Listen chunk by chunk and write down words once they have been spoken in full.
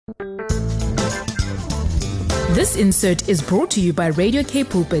This insert is brought to you by Radio K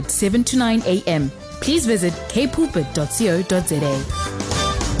Pulpit 7 to 9 a.m. Please visit kpulpit.co.za.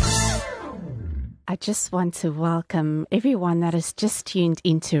 I just want to welcome everyone that has just tuned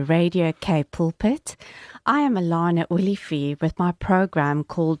into Radio K Pulpit. I am Alana Ulifi with my program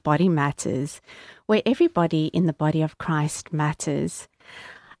called Body Matters, where everybody in the body of Christ matters.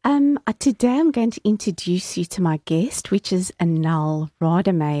 Today I'm going to introduce you to my guest, which is Anel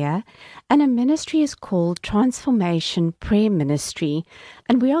Rademeyer, and her ministry is called Transformation Prayer Ministry,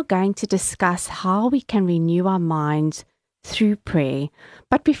 and we are going to discuss how we can renew our minds through prayer.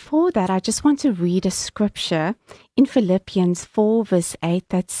 But before that, I just want to read a scripture in Philippians 4 verse 8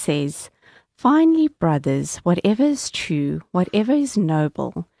 that says, "Finally, brothers, whatever is true, whatever is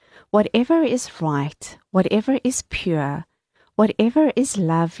noble, whatever is right, whatever is pure, whatever is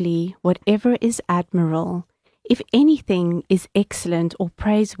lovely, whatever is admirable, if anything is excellent or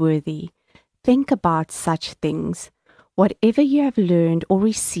praiseworthy, think about such things. Whatever you have learned or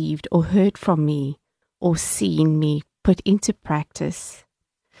received or heard from me or seen me put into practice."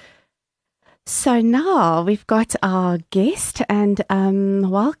 So now we've got our guest, and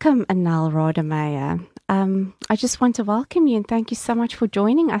welcome, Anel Rademeyer. I just want to welcome you and thank you so much for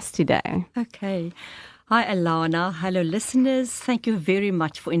joining us today. Okay. Hi, Alana. Hello, listeners. Thank you very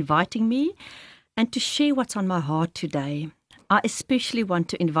much for inviting me and to share what's on my heart today. I especially want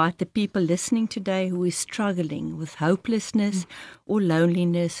to invite the people listening today who is struggling with hopelessness or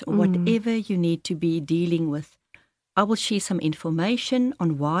loneliness or whatever you need to be dealing with. I will share some information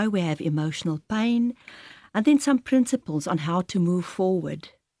on why we have emotional pain and then some principles on how to move forward.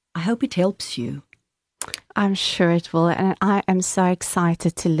 I hope it helps you. I'm sure it will, and I am so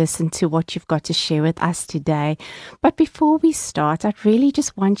excited to listen to what you've got to share with us today. But before we start, I really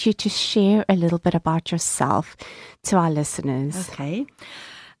just want you to share a little bit about yourself to our listeners. Okay.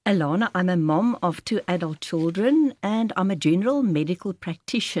 Alana, I'm a mom of 2 adult children, and I'm a general medical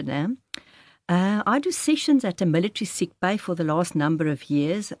practitioner. I do sessions at a military sick bay for the last number of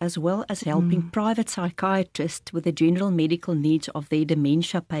years, as well as helping private psychiatrists with the general medical needs of their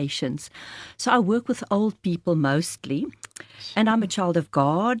dementia patients. So I work with old people mostly, and I'm a child of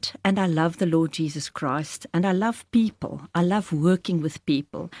God, and I love the Lord Jesus Christ, and I love people. I love working with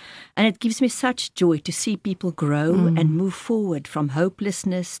people, and it gives me such joy to see people grow and move forward from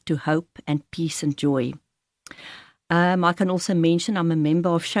hopelessness to hope and peace and joy. I can also mention I'm a member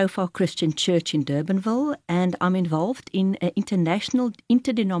of Shofar Christian Church in Durbanville, and I'm involved in an international,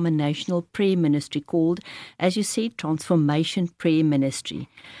 interdenominational prayer ministry called, as you said, Transformation Prayer Ministry.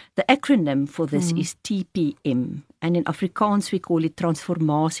 The acronym for this is TPM, and in Afrikaans we call it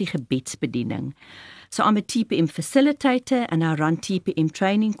Transformasie Gebedsbediening. So I'm a TPM facilitator, and I run TPM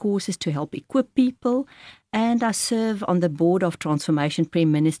training courses to help equip people, and I serve on the board of Transformation Prayer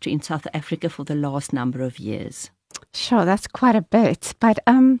Ministry in South Africa for the last number of years. Sure, that's quite a bit. But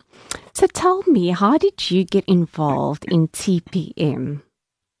so tell me, how did you get involved in TPM?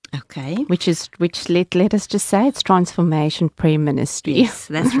 Okay. Which let us just say it's Transformation Prayer Ministry. Yes,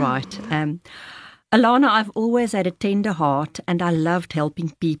 that's right. Alana, I've always had a tender heart, and I loved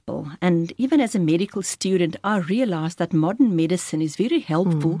helping people. And even as a medical student, I realized that modern medicine is very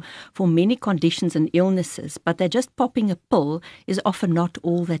helpful for many conditions and illnesses, but that just popping a pill is often not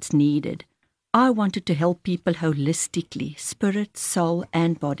all that's needed. I wanted to help people holistically, spirit, soul,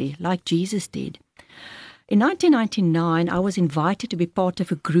 and body, like Jesus did. In 1999, I was invited to be part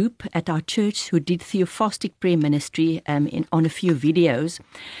of a group at our church who did theophostic prayer ministry on a few videos.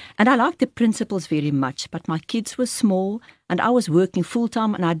 And I liked the principles very much, but my kids were small, and I was working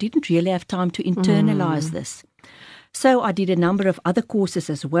full-time, and I didn't really have time to internalize this. So I did a number of other courses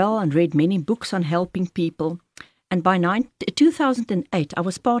as well and read many books on helping people. And by 2008, I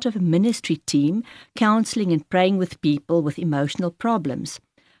was part of a ministry team, counseling and praying with people with emotional problems.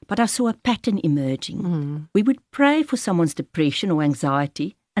 But I saw a pattern emerging. We would pray for someone's depression or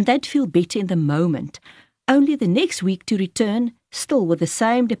anxiety, and they'd feel better in the moment, only the next week to return still with the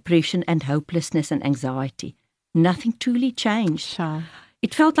same depression and hopelessness and anxiety. Nothing truly changed. Sure.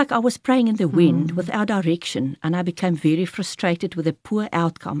 It felt like I was praying in the wind without direction, and I became very frustrated with the poor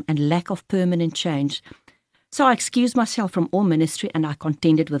outcome and lack of permanent change. So I excused myself from all ministry, and I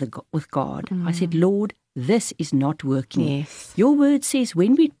contended with God. I said, Lord, this is not working. Yes. Your word says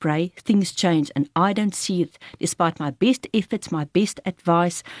when we pray, things change, and I don't see it. Despite my best efforts, my best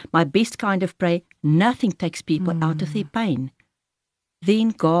advice, my best kind of prayer, nothing takes people out of their pain. Then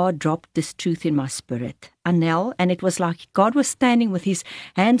God dropped this truth in my spirit, Anel, and it was like God was standing with his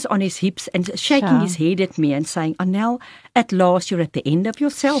hands on his hips and shaking his head at me and saying, Anel, at last you're at the end of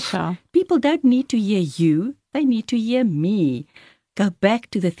yourself. People don't need to hear you, they need to hear me. Go back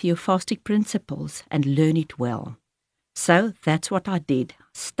to the theophostic principles and learn it well. So that's what I did,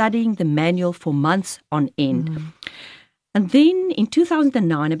 studying the manual for months on end. And then in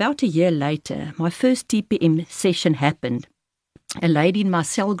 2009, about a year later, my first TPM session happened. A lady in my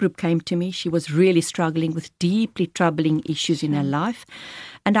cell group came to me. She was really struggling with deeply troubling issues in her life.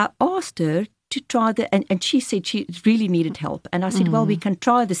 And I asked her to try and she said she really needed help. And I said, well, we can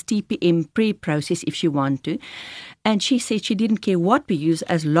try this TPM prayer process if you want to. And she said she didn't care what we use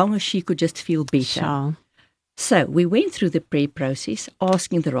as long as she could just feel better. Sure. So we went through the prayer process,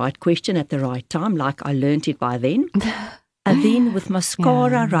 asking the right question at the right time, like I learned it by then. And then with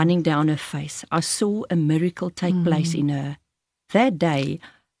mascara running down her face, I saw a miracle take place in her. That day,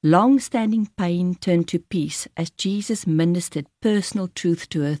 long-standing pain turned to peace as Jesus ministered personal truth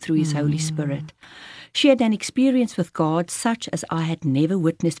to her through His Holy Spirit. She had an experience with God such as I had never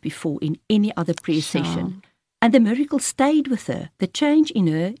witnessed before in any other prayer session. And the miracle stayed with her. The change in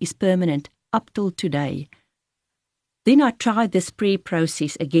her is permanent up till today. Then I tried this prayer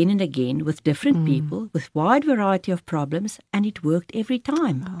process again and again with different people, with wide variety of problems, and it worked every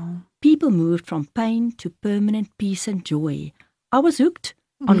time. People moved from pain to permanent peace and joy. I was hooked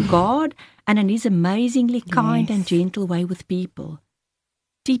on God and on His amazingly kind and gentle way with people.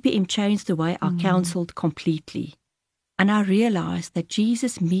 TPM changed the way I counseled completely. And I realized that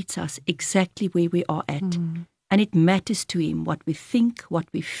Jesus meets us exactly where we are at. And it matters to Him what we think, what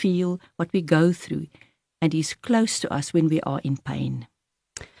we feel, what we go through. And He's close to us when we are in pain.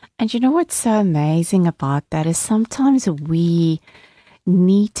 And you know what's so amazing about that is sometimes we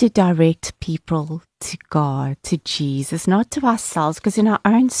need to direct people to God, to Jesus, not to ourselves, because in our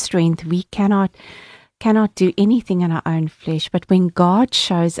own strength we cannot do anything in our own flesh. But when God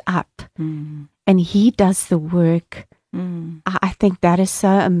shows up and He does the work, I think that is so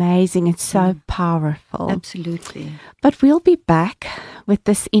amazing. It's so powerful. Absolutely. But we'll be back with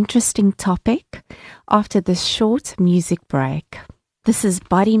this interesting topic after this short music break. This is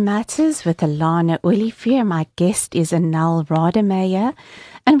Body Matters with Alana Olivier. My guest is Anel Rademeyer,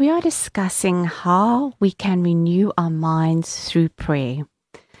 and we are discussing how we can renew our minds through prayer.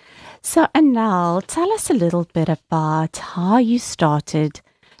 So, Anel, tell us a little bit about how you started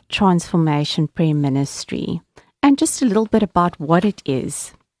Transformation Prayer Ministry, and just a little bit about what it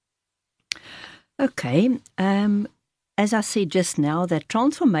is. Okay. As I said just now, that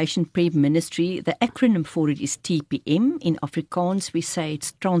Transformation Prayer Ministry, the acronym for it is TPM. In Afrikaans, we say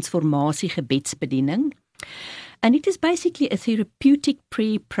it's Transformasie Gebedsbediening. And it is basically a therapeutic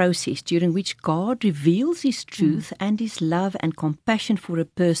prayer process during which God reveals His truth and His love and compassion for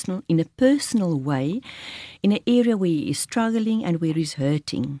in a personal way, in an area where he is struggling and where he's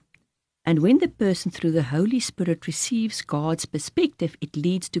hurting. And when the person through the Holy Spirit receives God's perspective, it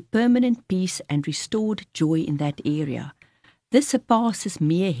leads to permanent peace and restored joy in that area. This surpasses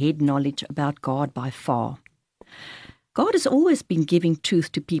mere head knowledge about God by far. God has always been giving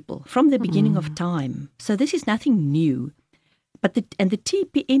truth to people from the beginning of time, so this is nothing new. But the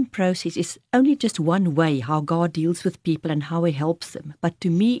TPM process is only just one way how God deals with people and how He helps them. But to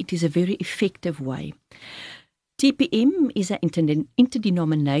me, it is a very effective way. TPM is an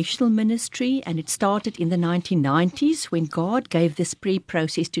interdenominational ministry, and it started in the 1990s when God gave this prayer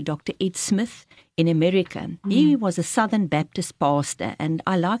process to Dr. Ed Smith in America. He was a Southern Baptist pastor, and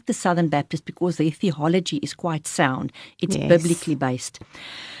I like the Southern Baptist because their theology is quite sound. It's biblically based.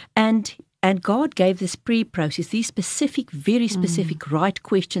 And God gave this prayer process, these specific, very specific right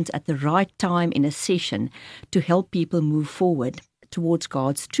questions at the right time in a session to help people move forward towards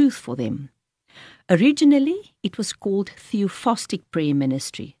God's truth for them. Originally, it was called Theophostic Prayer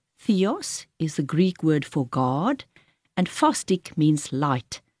Ministry. Theos is the Greek word for God, and phostic means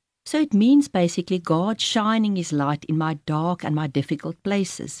light. So it means basically God shining His light in my dark and my difficult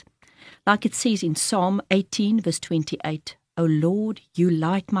places. Like it says in Psalm 18, verse 28, O Lord, you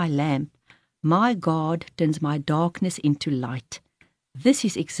light my lamp. My God turns my darkness into light. This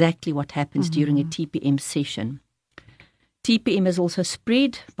is exactly what happens during a TPM session. TPM is also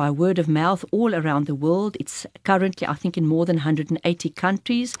spread by word of mouth all around the world. It's currently, I think, in more than 180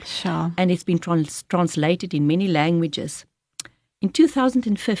 countries. Sure. And it's been translated in many languages. In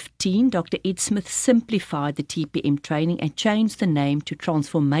 2015, Dr. Ed Smith simplified the TPM training and changed the name to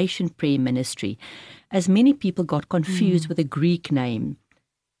Transformation Prayer Ministry, as many people got confused with the Greek name.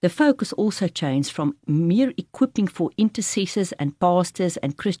 The focus also changed from mere equipping for intercessors and pastors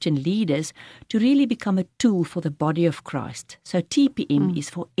and Christian leaders to really become a tool for the body of Christ. So TPM is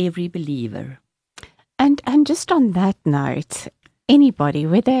for every believer. And just on that note, anybody,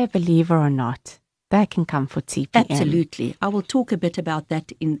 whether a believer or not, They can come for TPM. Absolutely. I will talk a bit about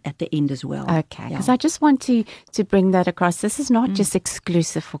that at the end as well. Okay, because I just want to bring that across. This is not just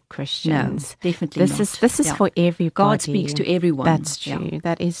exclusive for Christians. No, definitely not. This is for everybody. God speaks to everyone. That's true. Yeah.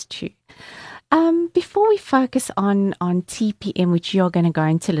 That is true. Before we focus on TPM, which you're going to go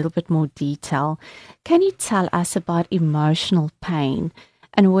into a little bit more detail, can you tell us about emotional pain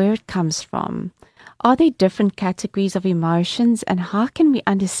and where it comes from? Are there different categories of emotions, and how can we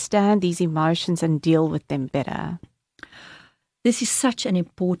understand these emotions and deal with them better? This is such an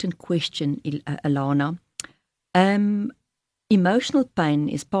important question, Alana. Emotional pain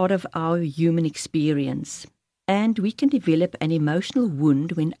is part of our human experience, and we can develop an emotional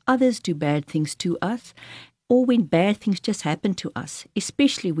wound when others do bad things to us, or when bad things just happen to us,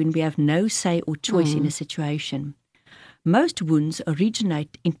 especially when we have no say or choice in a situation. Most wounds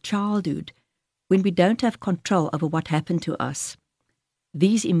originate in childhood, when we don't have control over what happened to us.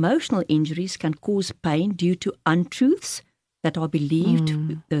 These emotional injuries can cause pain due to untruths that are believed,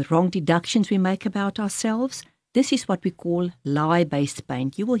 the wrong deductions we make about ourselves. This is what we call lie-based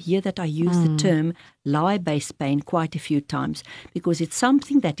pain. You will hear that I use the term lie-based pain quite a few times, because it's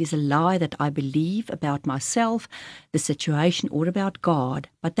something that is a lie that I believe about myself, the situation, or about God,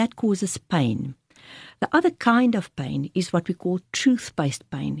 but that causes pain. The other kind of pain is what we call truth-based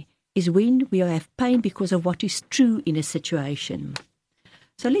pain, is when we have pain because of what is true in a situation.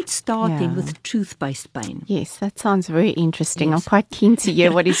 So let's start then with truth-based pain. Yes, that sounds very interesting. Yes. I'm quite keen to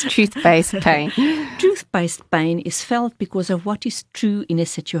hear what is truth-based pain. Truth-based pain is felt because of what is true in a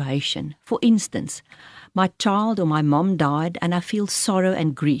situation. For instance, my child or my mom died and I feel sorrow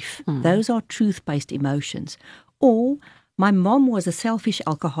and grief. Those are truth-based emotions. Or my mom was a selfish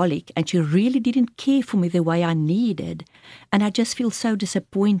alcoholic and she really didn't care for me the way I needed, and I just feel so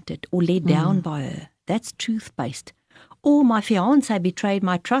disappointed or let down by her. That's truth-based. Or my fiancé betrayed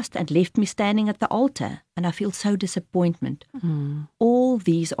my trust and left me standing at the altar, and I feel so disappointment. All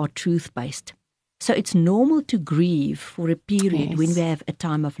these are truth-based. So it's normal to grieve for a period when we have a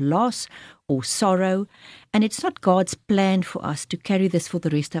time of loss or sorrow, and it's not God's plan for us to carry this for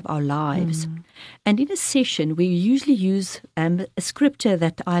the rest of our lives. And in a session, we usually use a scripture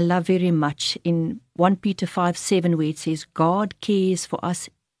that I love very much in 1 Peter 5:7, where it says, God cares for us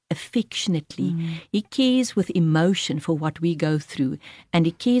affectionately. He cares with emotion for what we go through, and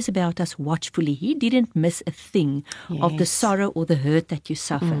He cares about us watchfully. He didn't miss a thing of the sorrow or the hurt that you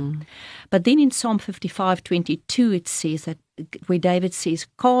suffer. But then in Psalm 55:22 it says that, where David says,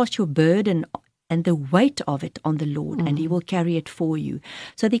 cast your burden and the weight of it on the Lord, and He will carry it for you.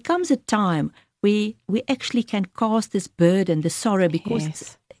 So there comes a time where we actually can cast this burden, the sorrow,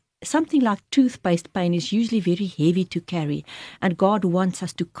 because something like truth-based pain is usually very heavy to carry, and God wants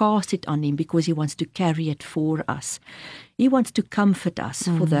us to cast it on Him because He wants to carry it for us. He wants to comfort us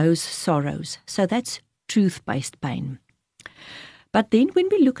for those sorrows. So that's truth-based pain. But then when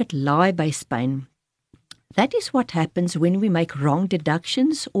we look at lie-based pain, that is what happens when we make wrong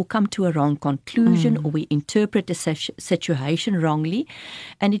deductions or come to a wrong conclusion, or we interpret a situation wrongly.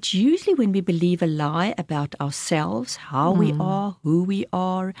 And it's usually when we believe a lie about ourselves, how we are, who we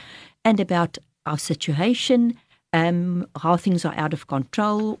are, and about our situation, how things are out of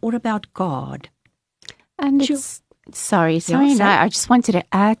control, or about God. And it's... Sorry, no, I just wanted to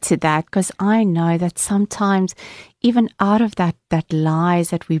add to that, because I know that sometimes even out of that lies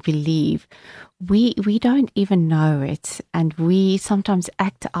that we believe, we don't even know it, and we sometimes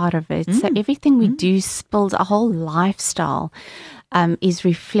act out of it. So everything we do spills, our whole lifestyle is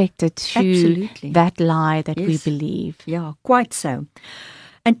reflected through that lie that we believe. Yeah, quite so.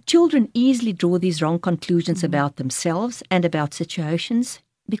 And children easily draw these wrong conclusions about themselves and about situations,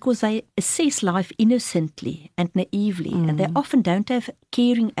 because they assess life innocently and naively, and they often don't have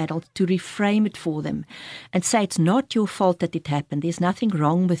caring adults to reframe it for them and say it's not your fault that it happened, there's nothing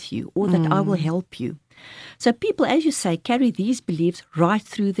wrong with you, or that I will help you. So people, as you say, carry these beliefs right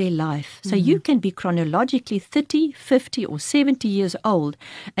through their life. So you can be chronologically 30, 50 or 70 years old,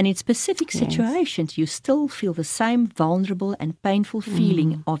 and in specific situations you still feel the same vulnerable and painful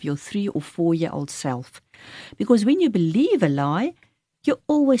feeling of your 3 or 4-year-old self. Because when you believe a lie, you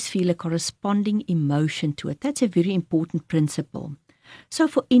always feel a corresponding emotion to it. That's a very important principle. So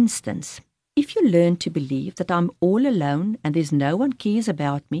for instance, if you learn to believe that I'm all alone and there's no one cares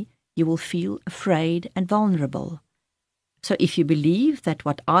about me, you will feel afraid and vulnerable. So if you believe that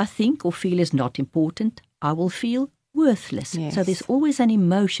what I think or feel is not important, I will feel worthless. So there's always an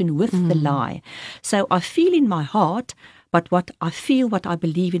emotion with the lie. So I feel in my heart, but what I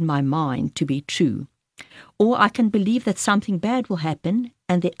believe in my mind to be true. Or I can believe that something bad will happen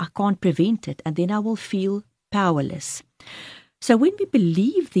and that I can't prevent it, and then I will feel powerless. So when we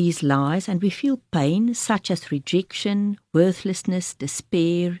believe these lies and we feel pain such as rejection, worthlessness,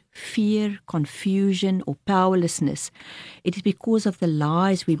 despair, fear, confusion, or powerlessness, it is because of the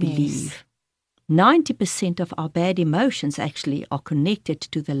lies we believe. 90% of our bad emotions actually are connected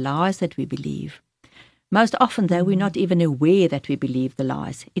to the lies that we believe. Most often, though, we're not even aware that we believe the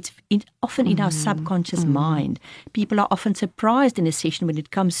lies. It's often in our subconscious mind. People are often surprised in a session when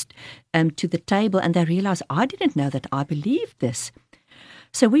it comes to the table and they realize, I didn't know that I believed this.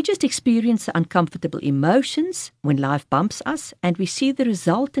 So we just experience the uncomfortable emotions when life bumps us, and we see the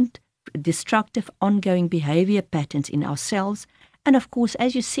resultant destructive ongoing behavior patterns in ourselves. And of course,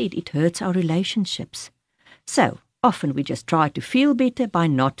 as you said, it hurts our relationships. So often we just try to feel better by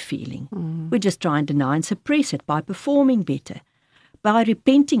not feeling. We just try and deny and suppress it by performing better, by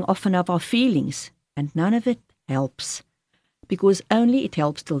repenting often of our feelings, and none of it helps, because only it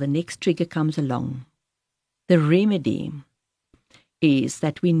helps till the next trigger comes along. The remedy is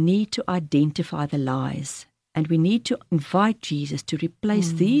that we need to identify the lies, and we need to invite Jesus to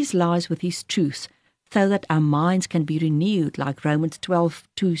replace these lies with his truth, so that our minds can be renewed, like Romans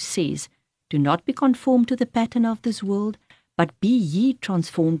 12:2 says, do not be conformed to the pattern of this world, but be ye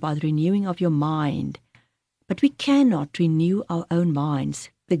transformed by the renewing of your mind. But we cannot renew our own minds.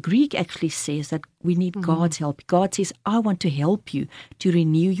 The Greek actually says that we need God's help. God says, I want to help you to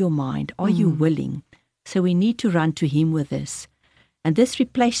renew your mind. Are you willing? So we need to run to him with this. And this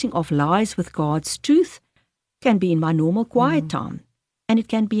replacing of lies with God's truth can be in my normal quiet time. And it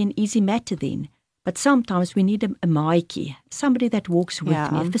can be an easy matter then. But sometimes we need a maatjie, somebody that walks with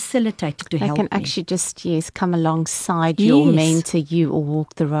me, a facilitator to help me. They can actually just, come alongside you or mentor you or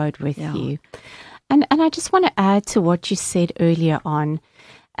walk the road with you. And I just want to add to what you said earlier on.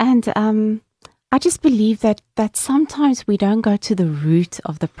 And I just believe that sometimes we don't go to the root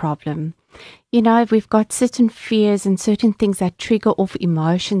of the problem. We've got certain fears and certain things that trigger off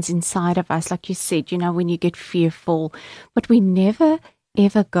emotions inside of us. Like you said, when you get fearful, but we never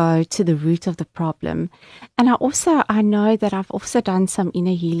ever go to the root of the problem. And I know that I've also done some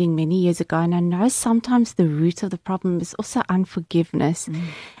inner healing many years ago, and I know sometimes the root of the problem is also unforgiveness.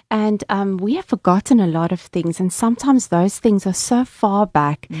 And we have forgotten a lot of things, and sometimes those things are so far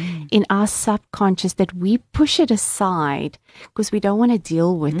back in our subconscious that we push it aside because we don't want to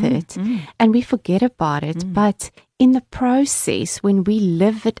deal with it, and we forget about it. But in the process, when we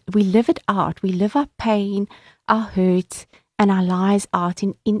live it out, we live our pain, our hurt, and our lies out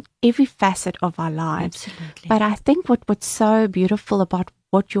in every facet of our lives. Absolutely. But I think what's so beautiful about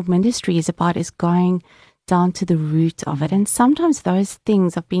what your ministry is about is going down to the root of it. And sometimes those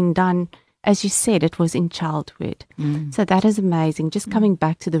things have been done, as you said, it was in childhood. So that is amazing, just coming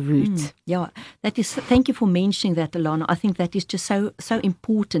back to the root. Yeah, that is. Thank you for mentioning that, Alana. I think that is just so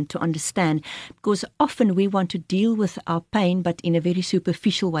important to understand, because often we want to deal with our pain, but in a very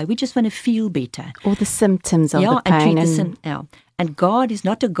superficial way. We just want to feel better. Or the symptoms of the pain. And God is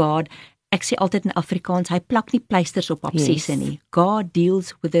not a God. Ek sê altyd in Afrikaans, hy plak nie pleisters op obsessie nie. God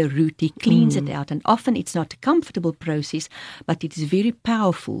deals with the root, he cleans it out. And often it's not a comfortable process, but it is very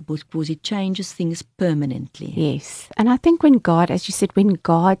powerful because it changes things permanently. Yes. And I think when God, as you said,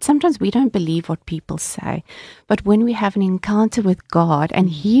 sometimes we don't believe what people say, but when we have an encounter with God and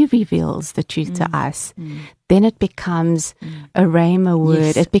he reveals the truth to us, then it becomes a rhema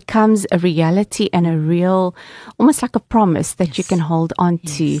word. It becomes a reality and a real, almost like a promise that you can hold on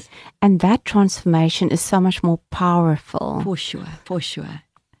to. And that transformation is so much more powerful. For sure.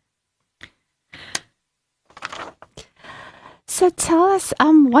 So tell us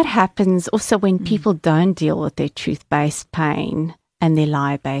what happens also when people don't deal with their truth-based pain and their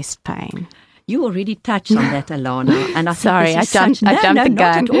lie-based pain. You already touched on that, Alana. And I think Sorry, I jumped the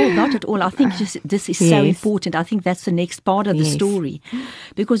gun. Not at all. I think this is so important. I think that's the next part of the story.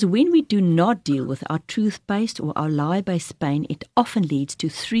 Because when we do not deal with our truth-based or our lie-based pain, it often leads to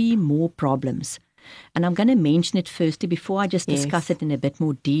 3 more problems. And I'm going to mention it firstly before I just discuss it in a bit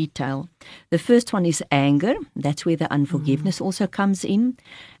more detail. The first one is anger. That's where the unforgiveness also comes in.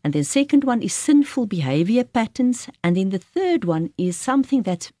 And the second one is sinful behavior patterns. And then the third one is something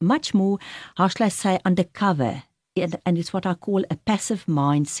that's much more, how shall I say, undercover. And it's what I call a passive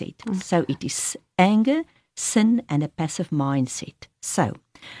mindset. So it is anger, sin, and a passive mindset. So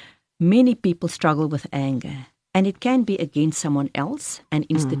many people struggle with anger. And it can be against someone else, an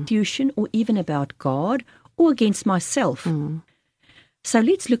institution, or even about God, or against myself. So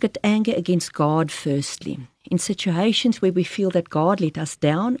let's look at anger against God firstly. In situations where we feel that God let us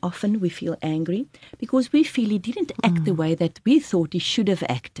down, often we feel angry because we feel He didn't act the way that we thought He should have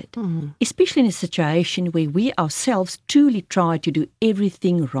acted. Especially in a situation where we ourselves truly try to do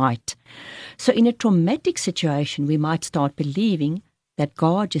everything right. So in a traumatic situation, we might start believing that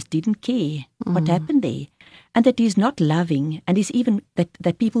God just didn't care what happened there, and that He's not loving, and is even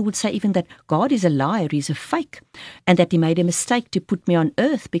that people would say even that God is a liar, He's a fake, and that He made a mistake to put me on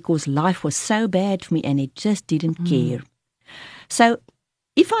earth because life was so bad for me and He just didn't care. So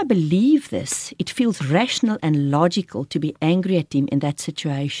if I believe this, it feels rational and logical to be angry at Him in that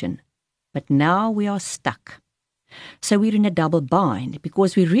situation. But now we are stuck. So we're in a double bind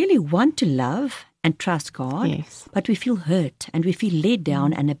because we really want to love and trust God, but we feel hurt and we feel let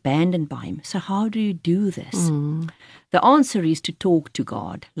down and abandoned by Him. So how do you do this? The answer is to talk to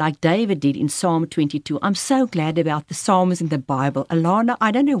God, like David did in Psalm 22. I'm so glad about the Psalms in the Bible. Alana, I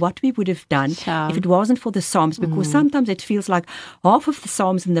don't know what we would have done if it wasn't for the Psalms, because sometimes it feels like half of the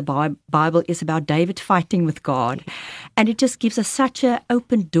Psalms in the Bible is about David fighting with God. And it just gives us such an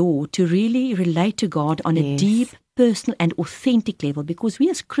open door to really relate to God on a deep, personal and authentic level, because we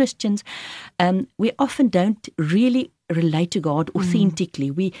as Christians, we often don't really relate to God authentically.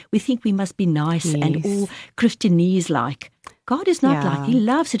 We think we must be nice and all Christianese like. God is not like. He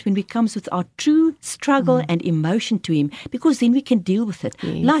loves it when we come with our true struggle and emotion to Him, because then we can deal with it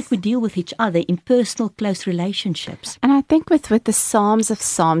like we deal with each other in personal, close relationships. And I think with the Psalms of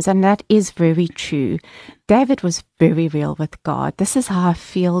Psalms, and that is very true, David was very real with God. This is how I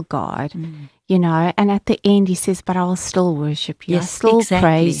feel, God. You know, and at the end he says, but I will still worship you. Yes, I still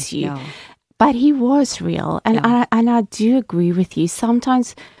praise you. But he was real. And I do agree with you.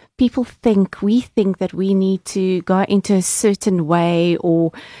 Sometimes we think that we need to go into a certain way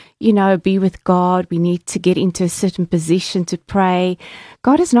or, you know, be with God. We need to get into a certain position to pray.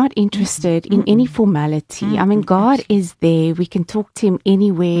 God is not interested in any formality. I mean, God is there. We can talk to Him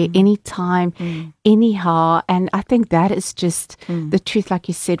anywhere, anytime, anyhow. And I think that is just the truth, like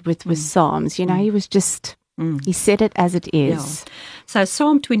you said, with Psalms. You know, He was just... He said it as it is. So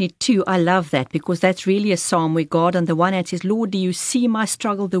Psalm 22, I love that, because that's really a psalm where God on the one hand says, Lord, do you see my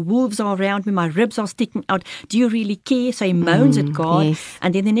struggle? The wolves are around me, my ribs are sticking out. Do you really care? So he moans at God.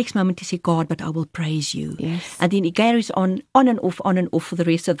 And then the next moment he says, God, but I will praise you. And then he carries on and off for the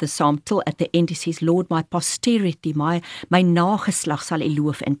rest of the psalm, till at the end he says, Lord, my posterity, my nageslag sal U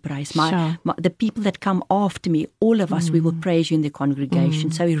loof and praise. The people that come after me, all of us, we will praise you in the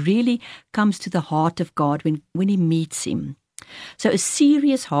congregation. So he really comes to the heart of God when he meets Him. So a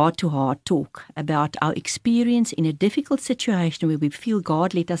serious heart-to-heart talk about our experience in a difficult situation where we feel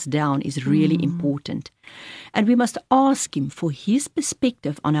God let us down is really important. And we must ask Him for His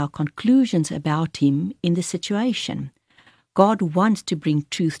perspective on our conclusions about Him in the situation. God wants to bring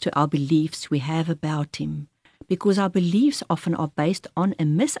truth to our beliefs we have about Him, because our beliefs often are based on a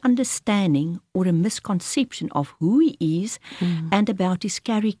misunderstanding or a misconception of who He is and about His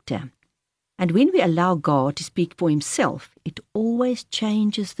character. And when we allow God to speak for Himself, it always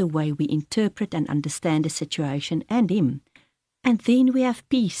changes the way we interpret and understand a situation and Him. And then we have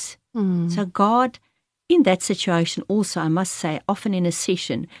peace. So God, in that situation also, I must say, often in a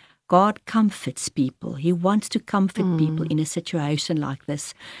session, God comforts people. He wants to comfort people in a situation like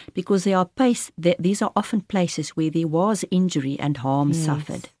this, because these are often places where there was injury and harm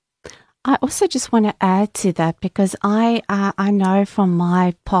suffered. I also just want to add to that, because I know from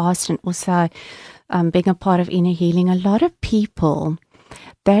my past and also being a part of inner healing, a lot of people,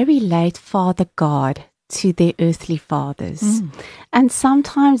 they relate Father God to their earthly fathers. And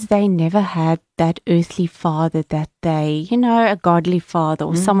sometimes they never had that earthly father that they, you know, a godly father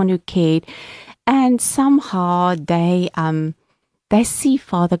or someone who cared. And somehow they see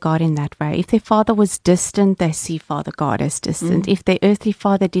Father God in that way. If their father was distant, they see Father God as distant. If their earthly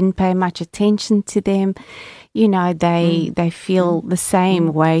father didn't pay much attention to them, you know, they feel the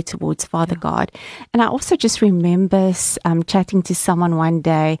same way towards Father God. And I also just remember chatting to someone one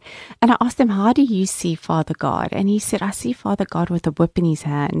day, and I asked them, how do you see Father God? And he said, I see Father God with a whip in his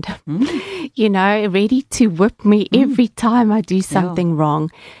hand, you know, ready to whip me every time I do something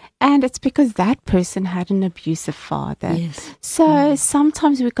wrong. And it's because that person had an abusive father. So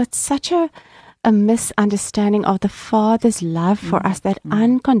sometimes we've got such a misunderstanding of the Father's love for us, that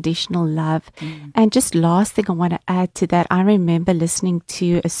unconditional love. And just last thing I want to add to that, I remember listening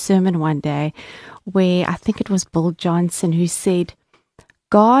to a sermon one day where I think it was Bill Johnson who said,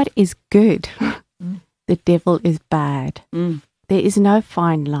 God is good, the devil is bad. There is no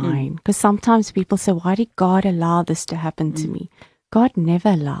fine line. Because sometimes people say, why did God allow this to happen to me? God never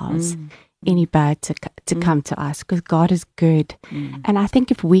allows. any bad to come to us, because God is good. And I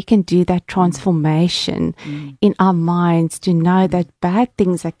think if we can do that transformation in our minds, to know that bad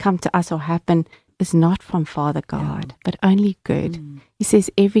things that come to us or happen is not from Father God, but only good. He says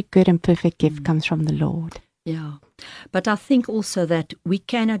every good and perfect gift comes from the Lord. Yeah. But I think also that we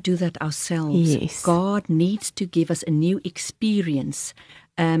cannot do that ourselves. Yes. God needs to give us a new experience.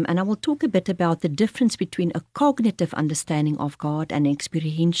 And I will talk a bit about the difference between a cognitive understanding of God and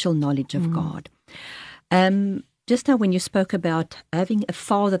experiential knowledge of God. Just now when you spoke about having a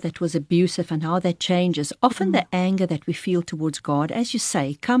father that was abusive and how that changes, often the anger that we feel towards God, as you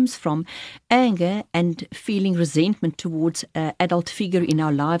say, comes from anger and feeling resentment towards an adult figure in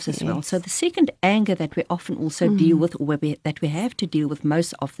our lives as well. So the second anger that we often also deal with, or that we have to deal with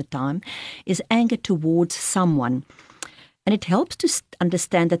most of the time, is anger towards someone. And it helps to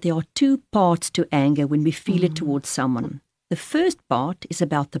understand that there are two parts to anger when we feel it towards someone. The first part is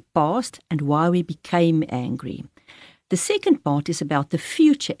about the past and why we became angry. The second part is about the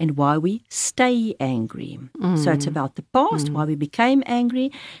future and why we stay angry. So it's about the past, why we became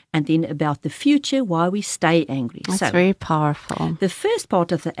angry, and then about the future, why we stay angry. That's very powerful. The first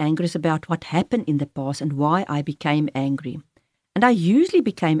part of the anger is about what happened in the past and why I became angry. And I usually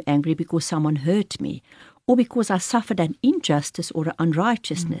became angry because someone hurt me, or because I suffered an injustice or an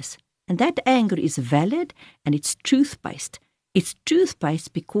unrighteousness. And that anger is valid and it's truth-based. It's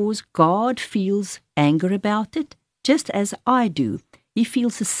truth-based because God feels anger about it, just as I do. He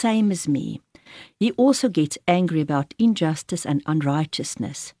feels the same as me. He also gets angry about injustice and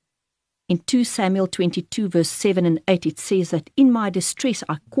unrighteousness. In 2 Samuel 22, verse 7 and 8, it says that in my distress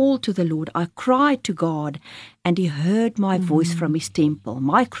I called to the Lord, I cried to God, and He heard my voice from His temple.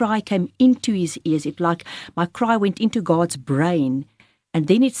 My cry came into His ears. It like my cry went into God's brain. And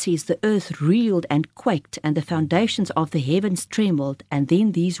then it says the earth reeled and quaked, and the foundations of the heavens trembled. And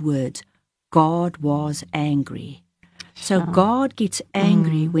then these words, God was angry. So God gets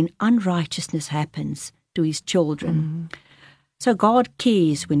angry when unrighteousness happens to His children. So God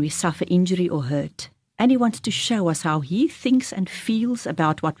cares when we suffer injury or hurt, and He wants to show us how He thinks and feels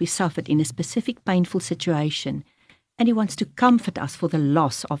about what we suffered in a specific painful situation. And He wants to comfort us for the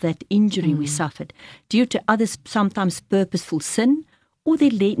loss of that injury we suffered due to others' sometimes purposeful sin or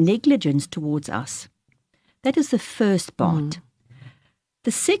their negligence towards us. That is the first part.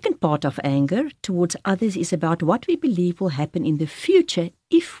 The second part of anger towards others is about what we believe will happen in the future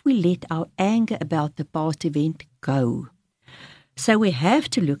if we let our anger about the past event go. So we have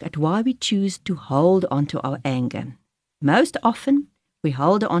to look at why we choose to hold on to our anger. Most often, we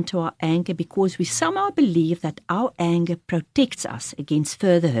hold on to our anger because we somehow believe that our anger protects us against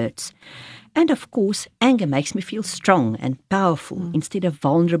further hurts. And of course, anger makes me feel strong and powerful instead of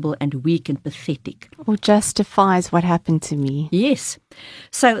vulnerable and weak and pathetic. Or justifies what happened to me. Yes.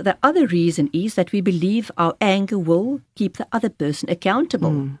 So the other reason is that we believe our anger will keep the other person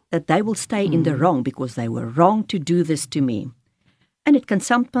accountable, that they will stay in the wrong because they were wrong to do this to me. And it can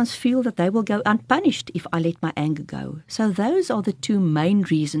sometimes feel that they will go unpunished if I let my anger go. So those are the two main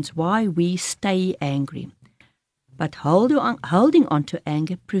reasons why we stay angry. But holding on to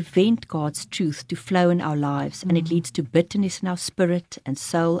anger prevents God's truth to flow in our lives, and it leads to bitterness in our spirit and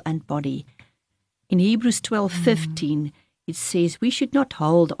soul and body. In Hebrews 12:15, it says we should not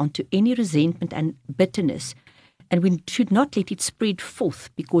hold on to any resentment and bitterness, and we should not let it spread forth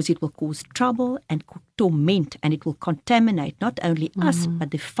because it will cause trouble and torment, and it will contaminate not only us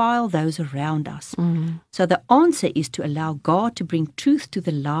but defile those around us. So the answer is to allow God to bring truth to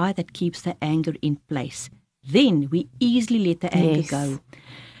the lie that keeps the anger in place. Then we easily let the anger go.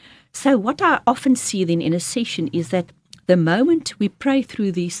 So what I often see then in a session is that the moment we pray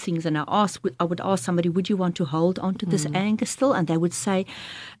through these things, and I would ask somebody, would you want to hold on to this anger still? And they would say,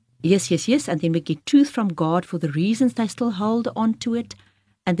 yes, yes, yes. And then we get truth from God for the reasons they still hold on to it.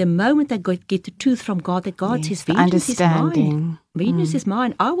 And the moment they get the truth from God, that God says, vengeance is mine. Vengeance is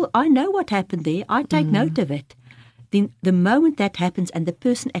mine. I know what happened there. I take note of it. Then the moment that happens and the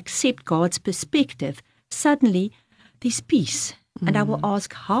person accepts God's perspective, suddenly there's peace. And I will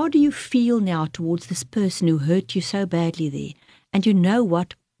ask, how do you feel now towards this person who hurt you so badly there? And you know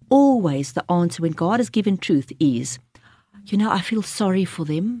what? Always the answer when God has given truth is, I feel sorry for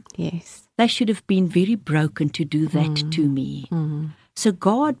them. Yes. They should have been very broken to do that to me. So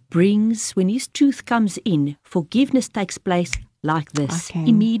God brings, when His truth comes in, forgiveness takes place like this,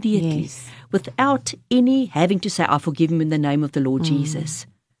 immediately, without any having to say, I forgive him in the name of the Lord Jesus.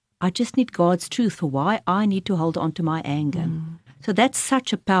 I just need God's truth for why I need to hold on to my anger. So that's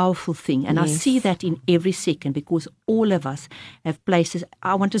such a powerful thing. And I see that in every second, because all of us have places,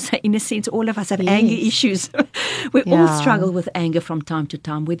 I want to say, in a sense, all of us have anger issues. We all struggle with anger from time to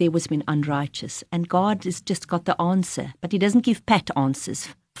time, where there was been unrighteous. And God has just got the answer. But He doesn't give pat answers,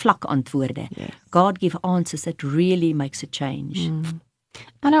 vlak antwoorde. Yes. God gives answers that really makes a change.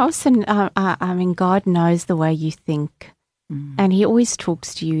 And I also, I mean, God knows the way you think. And He always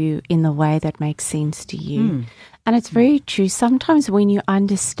talks to you in the way that makes sense to you. And it's very true. Sometimes when you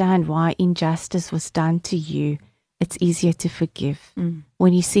understand why injustice was done to you, it's easier to forgive.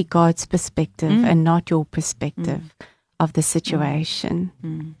 When you see God's perspective and not your perspective of the situation.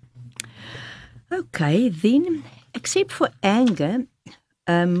 Okay, then, except for anger,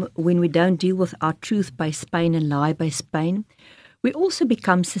 when we don't deal with our truth-based pain and lie-based pain, we also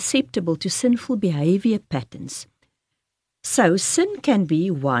become susceptible to sinful behavior patterns. So sin can be,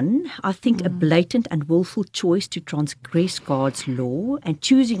 one, I think, a blatant and willful choice to transgress God's law and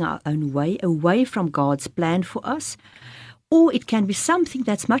choosing our own way away from God's plan for us. Or it can be something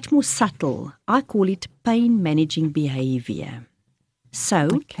that's much more subtle. I call it pain-managing behavior. So,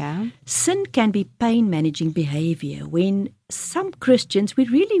 sin can be pain-managing behavior when some Christians, we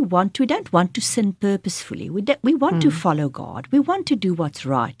don't want to sin purposefully. We want to follow God. We want to do what's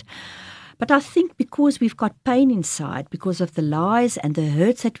right. But I think because we've got pain inside, because of the lies and the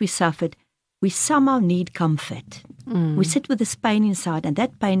hurts that we suffered, we somehow need comfort. We sit with this pain inside, and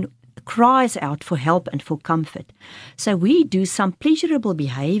that pain cries out for help and for comfort. So we do some pleasurable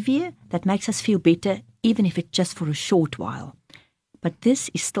behavior that makes us feel better, even if it's just for a short while. But this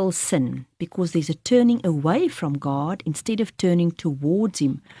is still sin, because there's a turning away from God instead of turning towards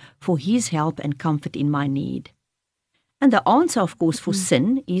Him for His help and comfort in my need. And the answer, of course, for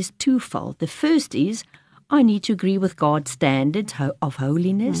sin is twofold. The first is, I need to agree with God's standards of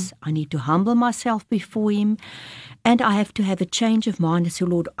holiness. I need to humble myself before Him. And I have to have a change of mind and say,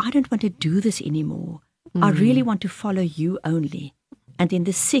 Lord, I don't want to do this anymore. I really want to follow You only. And then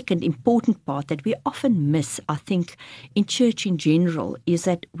the second important part that we often miss, I think, in church in general, is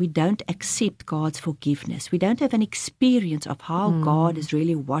that we don't accept God's forgiveness. We don't have an experience of how God has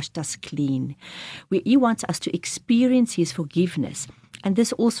really washed us clean. He wants us to experience His forgiveness. And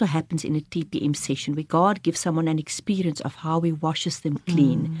this also happens in a TPM session, where God gives someone an experience of how He washes them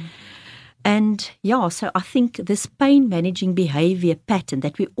clean. And so I think this pain-managing behavior pattern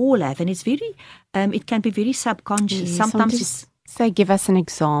that we all have, and it's very, it can be very subconscious. Sometimes it's... So give us an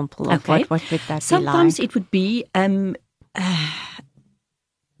example of what would that be like? Sometimes it would be, I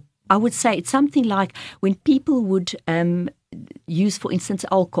would say it's something like when people would use, for instance,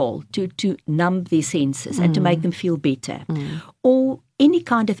 alcohol to numb their senses and to make them feel better. Or any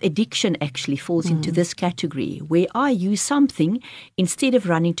kind of addiction actually falls into this category, where I use something instead of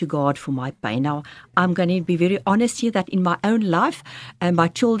running to God for my pain. Now, I'm going to be very honest here that in my own life, my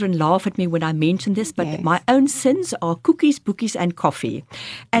children laugh at me when I mention this, but my own sins are cookies, bookies, and coffee.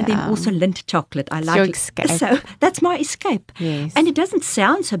 And then also Lindt chocolate. I like it. So that's my escape. Yes. And it doesn't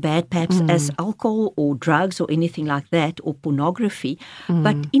sound so bad perhaps as alcohol or drugs or anything like that, or pornography,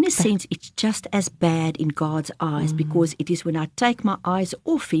 but in a sense it's just as bad in God's eyes, because it is when I take my eyes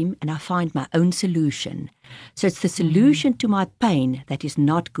off Him and I find my own solution. So it's the solution to my pain that is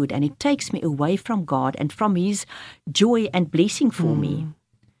not good, and it takes me away from God and from His joy and blessing for me.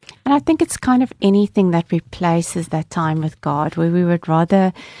 And I think it's kind of anything that replaces that time with God, where we would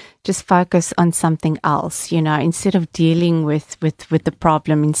rather just focus on something else, instead of dealing with the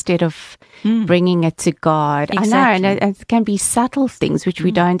problem, instead of bringing it to God. Exactly. I know, and it can be subtle things which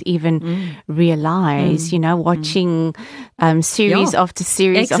we don't even realize, watching series after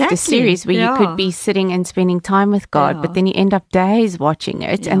series after series, where you could be sitting and spending time with God, but then you end up days watching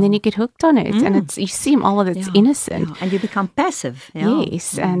it, and then you get hooked on it, and you seem all of it's innocent. And you become passive.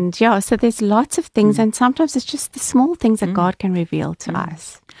 Yes, and so there's lots of things, and sometimes it's just the small things that God can reveal to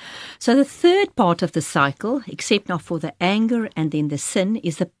us. So the third part of the cycle, except now for the anger and then the sin,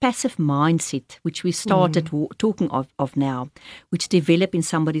 is the passive mindset, which we started talking of now, which develop in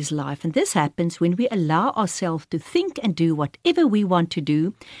somebody's life. And this happens when we allow ourselves to think and do whatever we want to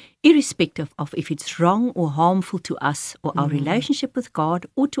do, irrespective of if it's wrong or harmful to us or our relationship with God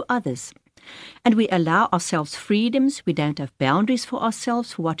or to others. And we allow ourselves freedoms. We don't have boundaries for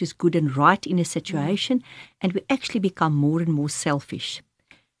ourselves for what is good and right in a situation, and we actually become more and more selfish.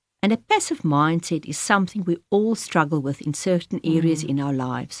 And a passive mindset is something we all struggle with in certain areas in our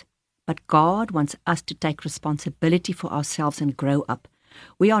lives. But God wants us to take responsibility for ourselves and grow up.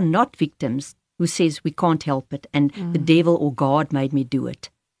 We are not victims who says we can't help it and the devil or God made me do it.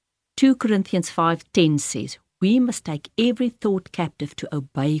 2 Corinthians 5:10 says, we must take every thought captive to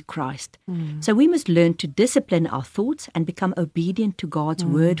obey Christ. So we must learn to discipline our thoughts and become obedient to God's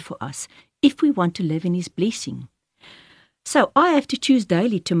word for us if we want to live in His blessing. So I have to choose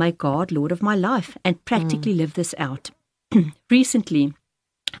daily to make God Lord of my life and practically live this out. Recently,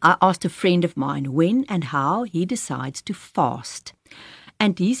 I asked a friend of mine when and how he decides to fast.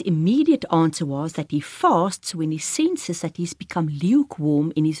 And his immediate answer was that he fasts when he senses that he's become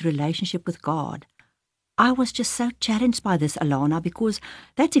lukewarm in his relationship with God. I was just so challenged by this, Alana, because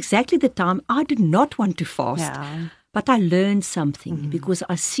that's exactly the time I did not want to fast. Yeah. But I learned something because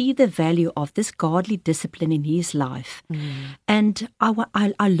I see the value of this godly discipline in his life. And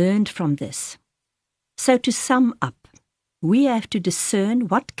I learned from this. So to sum up, we have to discern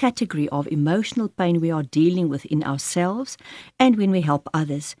what category of emotional pain we are dealing with in ourselves and when we help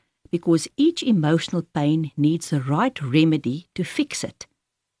others, because each emotional pain needs the right remedy to fix it.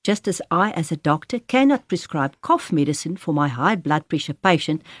 Just as I, as a doctor, cannot prescribe cough medicine for my high blood pressure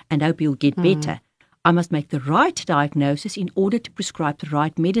patient and hope he'll get better, I must make the right diagnosis in order to prescribe the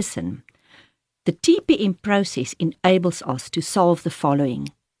right medicine. The TPM process enables us to solve the following.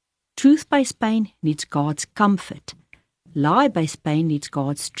 Truth-based pain needs God's comfort. Lie-based pain needs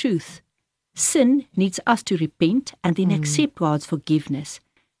God's truth. Sin needs us to repent and then accept God's forgiveness.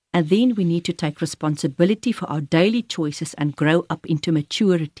 And then we need to take responsibility for our daily choices and grow up into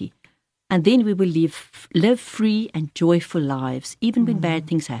maturity. And then we will live free and joyful lives, even when bad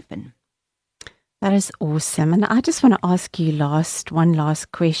things happen. That is awesome. And I just want to ask you one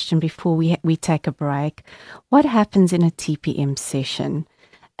last question before we take a break. What happens in a TPM session?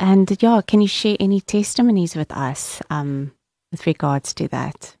 And can you share any testimonies with us with regards to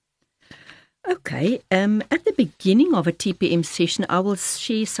that? Okay. At the beginning of a TPM session, I will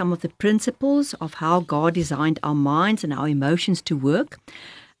share some of the principles of how God designed our minds and our emotions to work.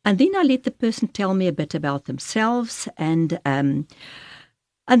 And then I let the person tell me a bit about themselves, and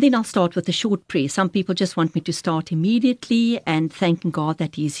then I'll start with a short prayer. Some people just want me to start immediately and thanking God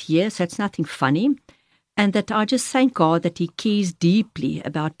that He's here, so it's nothing funny. And that I just thank God that He cares deeply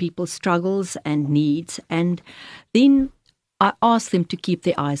about people's struggles and needs. And then I ask them to keep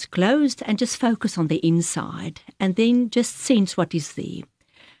their eyes closed and just focus on the inside, and then just sense what is there.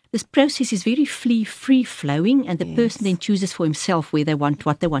 This process is very free-flowing, and the person then chooses for himself what they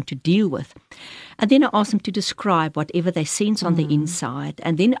want to deal with. And then I ask them to describe whatever they sense on the inside,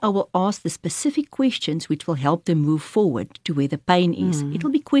 and then I will ask the specific questions which will help them move forward to where the pain is. It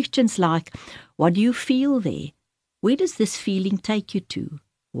will be questions like, what do you feel there? Where does this feeling take you to?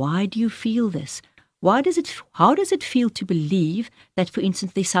 Why do you feel this? How does it feel to believe that, for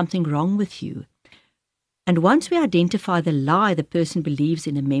instance, there's something wrong with you? And once we identify the lie the person believes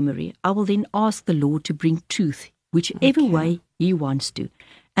in a memory, I will then ask the Lord to bring truth, whichever way He wants to.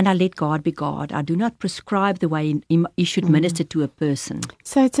 And I let God be God. I do not prescribe the way He should minister to a person.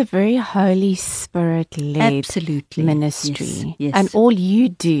 So it's a very Holy Spirit-led ministry. Yes. And all you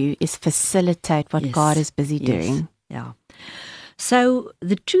do is facilitate what God is busy doing. Yeah. So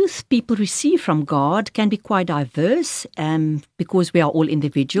the truth people receive from God can be quite diverse because we are all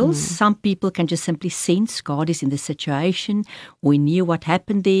individuals. Some people can just simply sense God is in the situation, or knew what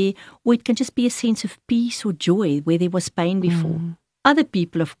happened there, or it can just be a sense of peace or joy where there was pain before. Other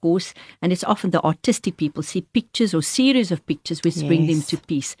people, of course, and it's often the artistic people, see pictures or series of pictures which bring them to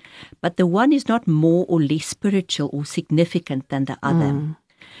peace. But the one is not more or less spiritual or significant than the other.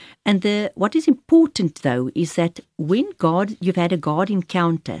 And what is important, though, is that when you've had a God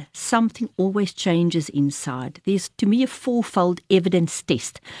encounter, something always changes inside. There's, to me, a fourfold evidence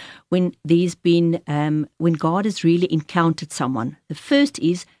test when when God has really encountered someone. The first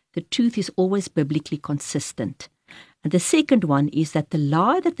is the truth is always biblically consistent. And the second one is that the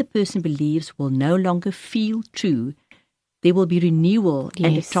lie that the person believes will no longer feel true. There will be renewal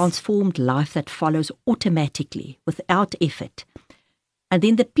and a transformed life that follows automatically, without effort. And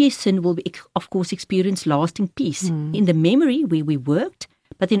then the person will, of course, experience lasting peace in the memory where we worked,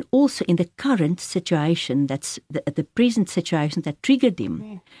 but then also in the current situation, that's the present situation that triggered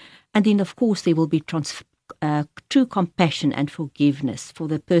him. And then, of course, there will be true compassion and forgiveness for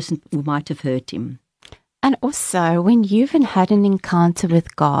the person who might have hurt him. And also, when you've had an encounter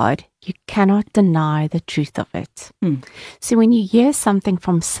with God, you cannot deny the truth of it. So when you hear something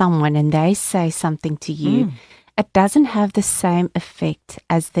from someone and they say something to you, it doesn't have the same effect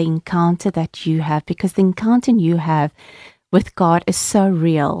as the encounter that you have, because the encounter you have with God is so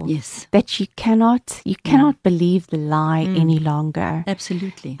real Yes. that you cannot believe the lie any longer.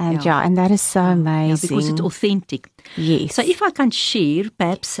 Absolutely. And and that is so amazing. Yeah, because it's authentic. Yes. So if I can share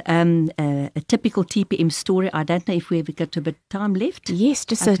perhaps a typical TPM story, I don't know if we've got a bit of time left. Yes,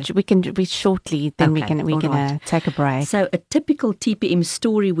 just so we can read shortly, then we're gonna take a break. So a typical TPM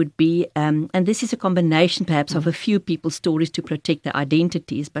story would be, and this is a combination perhaps of a few people's stories to protect their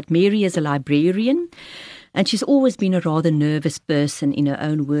identities, but Mary is a librarian, and she's always been a rather nervous person in her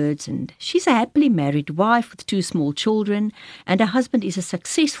own words, and she's a happily married wife with 2 small children, and her husband is a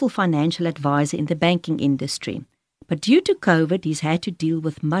successful financial advisor in the banking industry. But due to COVID, he's had to deal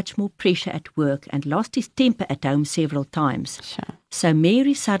with much more pressure at work and lost his temper at home several times. Sure. So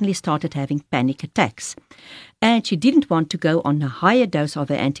Mary suddenly started having panic attacks. And she didn't want to go on a higher dose of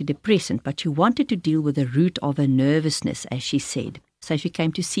her antidepressant, but she wanted to deal with the root of her nervousness, as she said. So she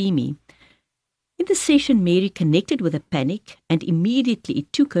came to see me. In the session, Mary connected with a panic, and immediately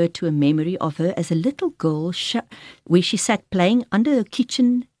it took her to a memory of her as a little girl where she sat playing under a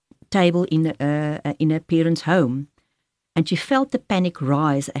kitchen table in her parents' home. And she felt the panic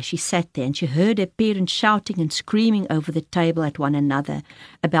rise as she sat there, and she heard her parents shouting and screaming over the table at one another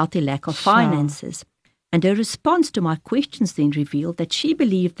about their lack of finances. And her response to my questions then revealed that she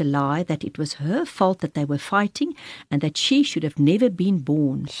believed the lie that it was her fault that they were fighting and that she should have never been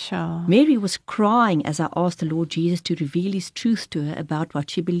born. Sure. Mary was crying as I asked the Lord Jesus to reveal his truth to her about what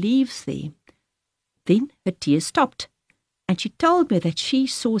she believes there. Then her tears stopped, and she told me that she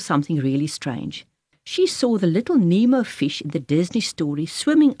saw something really strange. She saw the little Nemo fish in the Disney story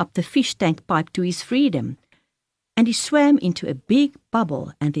swimming up the fish tank pipe to his freedom. And he swam into a big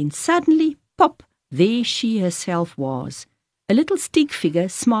bubble, and then suddenly, pop, there she herself was, a little stick figure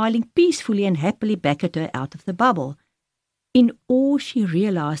smiling peacefully and happily back at her out of the bubble. In awe, she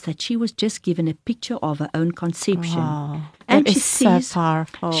realized that she was just given a picture of her own conception. Wow, and that she is so sees,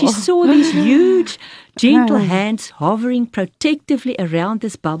 powerful. She saw these huge, gentle hands hovering protectively around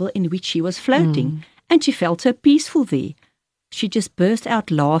this bubble in which she was floating, and she felt so peaceful there. She just burst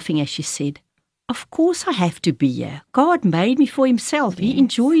out laughing as she said, "Of course I have to be here. God made me for himself. He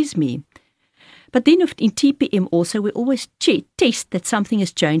enjoys me." But then in TPM also, we always test that something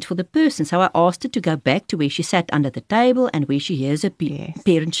has changed for the person. So I asked her to go back to where she sat under the table and where she hears her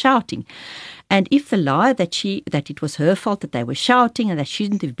parents shouting. And if the lie that it was her fault that they were shouting and that she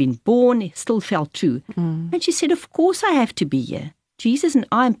shouldn't have been born, it still felt true. And she said, "Of course I have to be here. Jesus and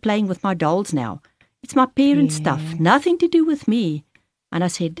I am playing with my dolls now. It's my parents' stuff, nothing to do with me." And I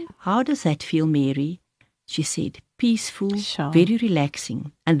said, "How does that feel, Mary?" She said, "Peaceful, very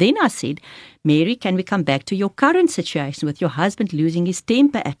relaxing." And then I said, "Mary, can we come back to your current situation with your husband losing his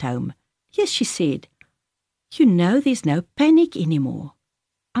temper at home?" "Yes," she said. "You know there's no panic anymore.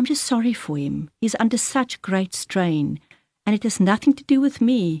 I'm just sorry for him. He's under such great strain, and it has nothing to do with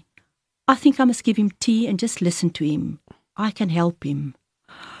me. I think I must give him tea and just listen to him. I can help him.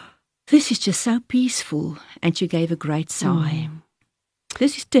 This is just so peaceful." And she gave a great sigh.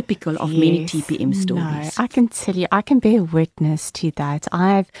 This is typical of many TPM stories. No, I can tell you, I can bear witness to that.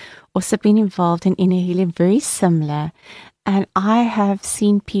 I've also been involved in inner healing, very similar. And I have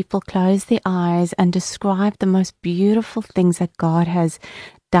seen people close their eyes and describe the most beautiful things that God has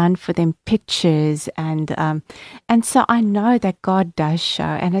done for them, pictures. And so I know that God does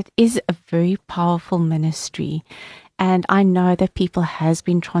show, and it is a very powerful ministry. And I know that people has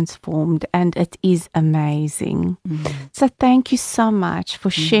been transformed, and it is amazing. So thank you so much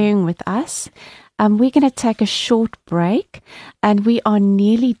for sharing with us. We're going to take a short break, and we are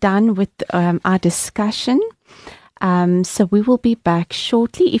nearly done with our discussion. So we will be back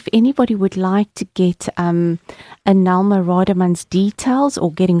shortly. If anybody would like to get Anel Rademeyer's details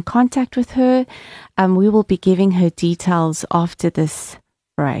or get in contact with her, we will be giving her details after this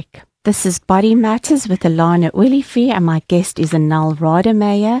break. This is Body Matters with Alana Ulifi, and my guest is Anel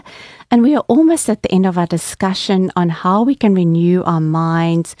Rademeyer. And we are almost at the end of our discussion on how we can renew our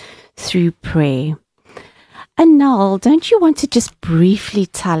minds through prayer. Anel, don't you want to just briefly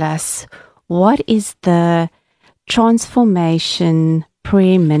tell us what is the Transformation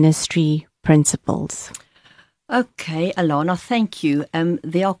Prayer Ministry principles? Okay, Alana, thank you.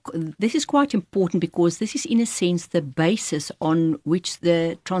 This is quite important because this is, in a sense, the basis on which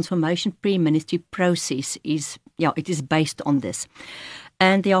the Transformation Prayer Ministry process is. It is based on this.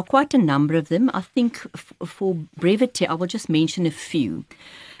 And there are quite a number of them. I think for brevity, I will just mention a few.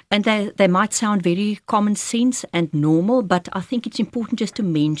 And they might sound very common sense and normal, but I think it's important just to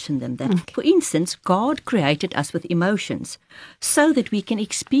mention them. That, for instance, God created us with emotions so that we can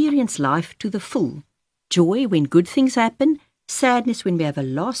experience life to the full. Joy when good things happen, sadness when we have a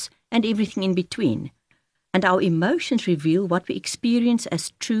loss, and everything in between. And our emotions reveal what we experience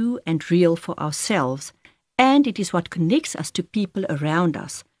as true and real for ourselves, and it is what connects us to people around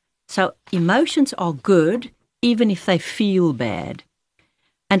us. So emotions are good even if they feel bad.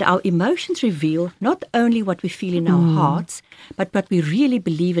 And our emotions reveal not only what we feel in our hearts, but what we really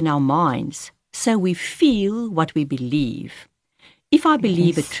believe in our minds. So we feel what we believe. If I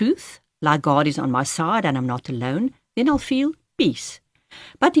believe a truth, like God is on my side and I'm not alone, then I'll feel peace.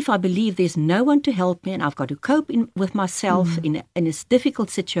 But if I believe there's no one to help me and I've got to cope with myself in this difficult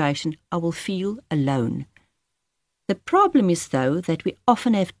situation, I will feel alone. The problem is, though, that we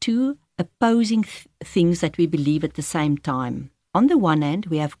often have two opposing things that we believe at the same time. On the one hand,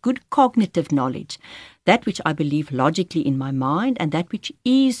 we have good cognitive knowledge, that which I believe logically in my mind and that which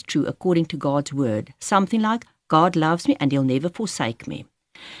is true according to God's word. Something like, God loves me and He'll never forsake me.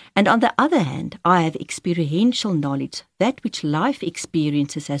 And on the other hand, I have experiential knowledge, that which life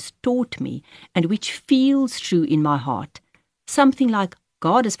experiences has taught me and which feels true in my heart. Something like,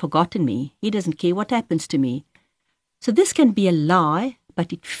 God has forgotten me, He doesn't care what happens to me. So this can be a lie,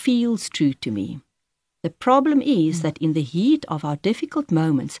 but it feels true to me. The problem is that in the heat of our difficult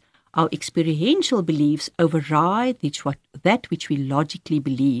moments, our experiential beliefs override that which we logically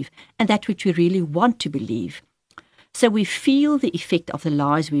believe and that which we really want to believe. So we feel the effect of the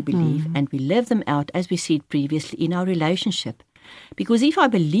lies we believe and we live them out, as we said previously, in our relationship. Because if I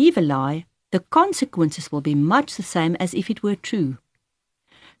believe a lie, the consequences will be much the same as if it were true.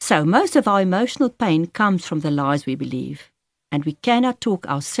 So most of our emotional pain comes from the lies we believe. And we cannot talk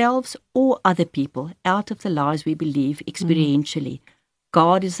ourselves or other people out of the lies we believe experientially.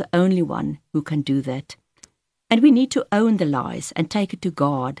 God is the only one who can do that. And we need to own the lies and take it to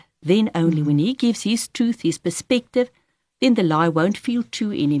God. Then only when He gives His truth, His perspective, then the lie won't feel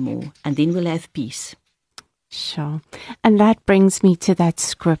true anymore, and then we'll have peace. Sure. And that brings me to that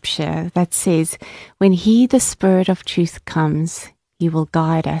scripture that says, when He, the Spirit of truth, comes, He will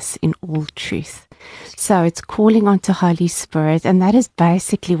guide us in all truth. So it's calling on to Holy Spirit, and that is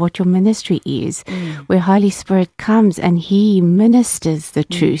basically what your ministry is, where Holy Spirit comes and He ministers the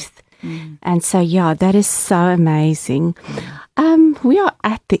truth. And so, that is so amazing. We are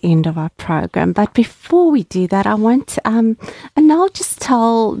at the end of our program, but before we do that, I want, and I'll just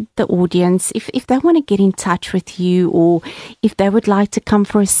tell the audience if they want to get in touch with you, or if they would like to come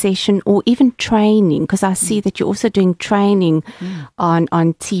for a session or even training, because I see that you're also doing training on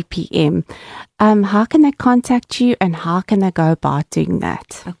TPM. How can they contact you and how can they go about doing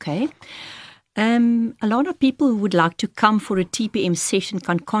that? Okay. A lot of people who would like to come for a TPM session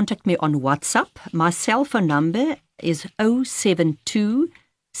can contact me on WhatsApp. My cell phone number is 072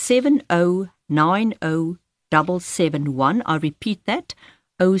 7090 771. I repeat that,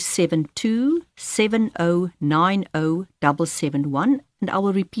 072 7090 771, and I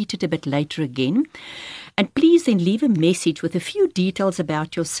will repeat it a bit later again. And please then leave a message with a few details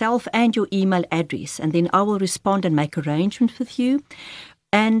about yourself and your email address, and then I will respond and make arrangements with you.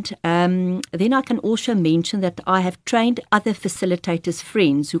 And then I can also mention that I have trained other facilitators'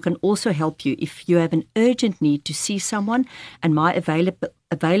 friends who can also help you if you have an urgent need to see someone and my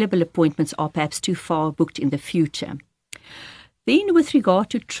available appointments are perhaps too far booked in the future. Then with regard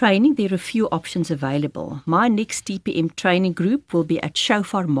to training, there are a few options available. My next TPM training group will be at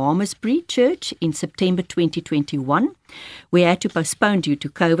Shofar Malmesbury Church in September 2021. We had to postpone due to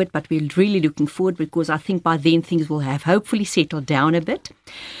COVID, but we're really looking forward because I think by then things will have hopefully settled down a bit.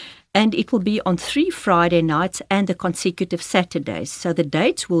 And it will be on 3 Friday nights and the consecutive Saturdays. So the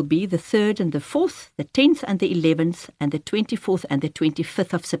dates will be the 3rd and the 4th, the 10th and the 11th, and the 24th and the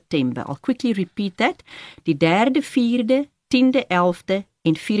 25th of September. I'll quickly repeat that. Die 3de, 4de, 10de, 11de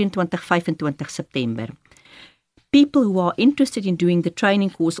en 24-25 September. People who are interested in doing the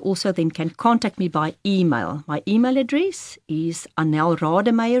training course also then can contact me by email. My email address is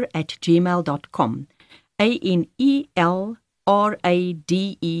anelrademeyer@gmail.com.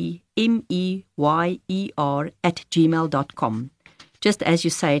 ANELRADEMEYER@gmail.com. Just as you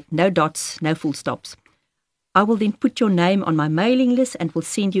say it, no dots, no full stops. I will then put your name on my mailing list and will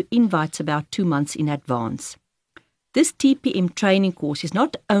send you invites about 2 months in advance. This TPM training course is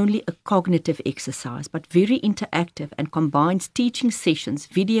not only a cognitive exercise, but very interactive and combines teaching sessions,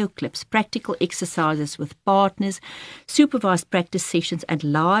 video clips, practical exercises with partners, supervised practice sessions, and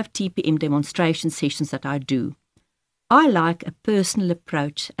live TPM demonstration sessions that I do. I like a personal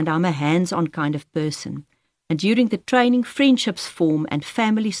approach, and I'm a hands-on kind of person. And during the training, friendships form and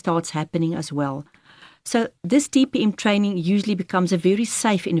family starts happening as well. So this TPM training usually becomes a very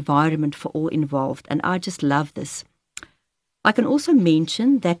safe environment for all involved, and I just love this. I can also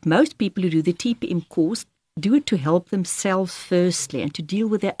mention that most people who do the TPM course do it to help themselves firstly and to deal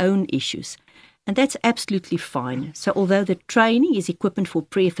with their own issues. And that's absolutely fine. So although the training is equipment for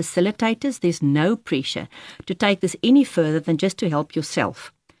prayer facilitators, there's no pressure to take this any further than just to help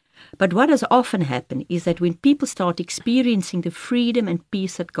yourself. But what has often happened is that when people start experiencing the freedom and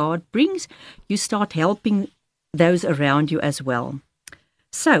peace that God brings, you start helping those around you as well.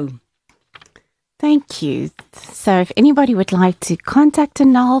 So, thank you. So if anybody would like to contact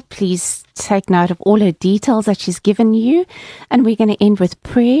Anel, please take note of all her details that she's given you. And we're going to end with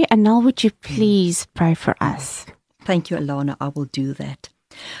prayer. Anel, would you please pray for us? Thank you, Alana. I will do that.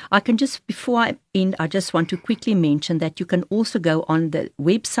 Before I end, I just want to quickly mention that you can also go on the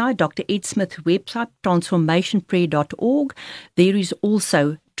website, Dr. Ed Smith's website, transformationprayer.org. There is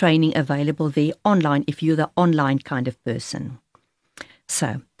also training available there online if you're the online kind of person.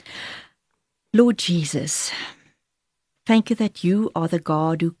 So, Lord Jesus, thank you that you are the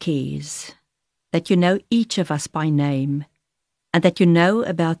God who cares, that you know each of us by name, and that you know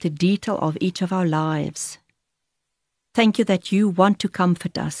about the detail of each of our lives. Thank you that you want to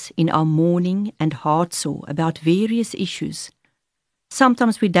comfort us in our mourning and heartsore about various issues.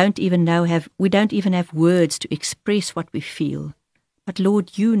 Sometimes we don't even have words to express what we feel, but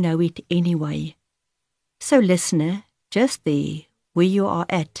Lord, you know it anyway. So listener, just there, where you are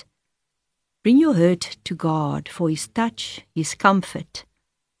at, bring your hurt to God for His touch, His comfort,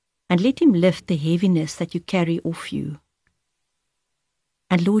 and let Him lift the heaviness that you carry off you.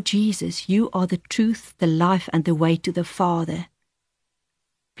 And Lord Jesus, you are the truth, the life, and the way to the Father.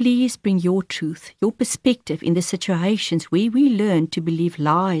 Please bring your truth, your perspective in the situations where we learn to believe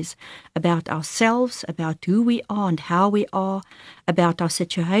lies about ourselves, about who we are and how we are, about our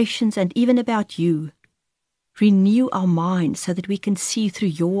situations, and even about you. Renew our minds so that we can see through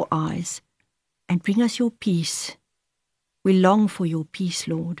your eyes, and bring us your peace. We long for your peace,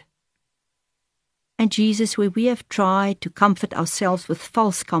 Lord. And Jesus, where we have tried to comfort ourselves with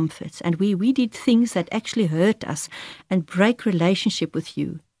false comforts, and where we did things that actually hurt us and break relationship with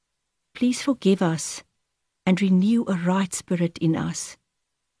you, please forgive us and renew a right spirit in us.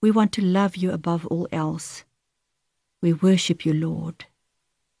 We want to love you above all else. We worship you, Lord.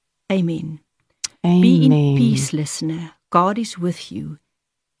 Amen. Amen. Be in peace, listener. God is with you.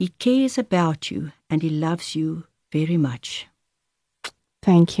 He cares about you and He loves you very much.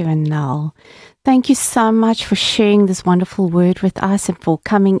 Thank you, Anel. Thank you so much for sharing this wonderful word with us and for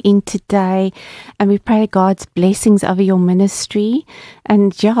coming in today. And we pray God's blessings over your ministry.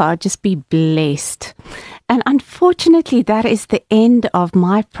 And just be blessed. And unfortunately, that is the end of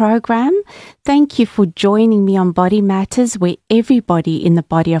my program. Thank you for joining me on Body Matters, where everybody in the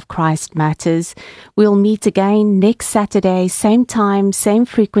body of Christ matters. We'll meet again next Saturday, same time, same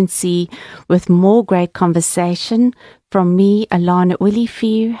frequency, with more great conversation. From me, Alana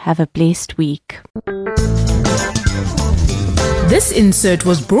Willifew, have a blessed week. This insert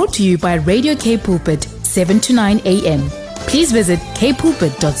was brought to you by Radio K Pulpit, 7 to 9 a.m. Please visit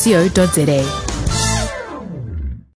kpulpit.co.za.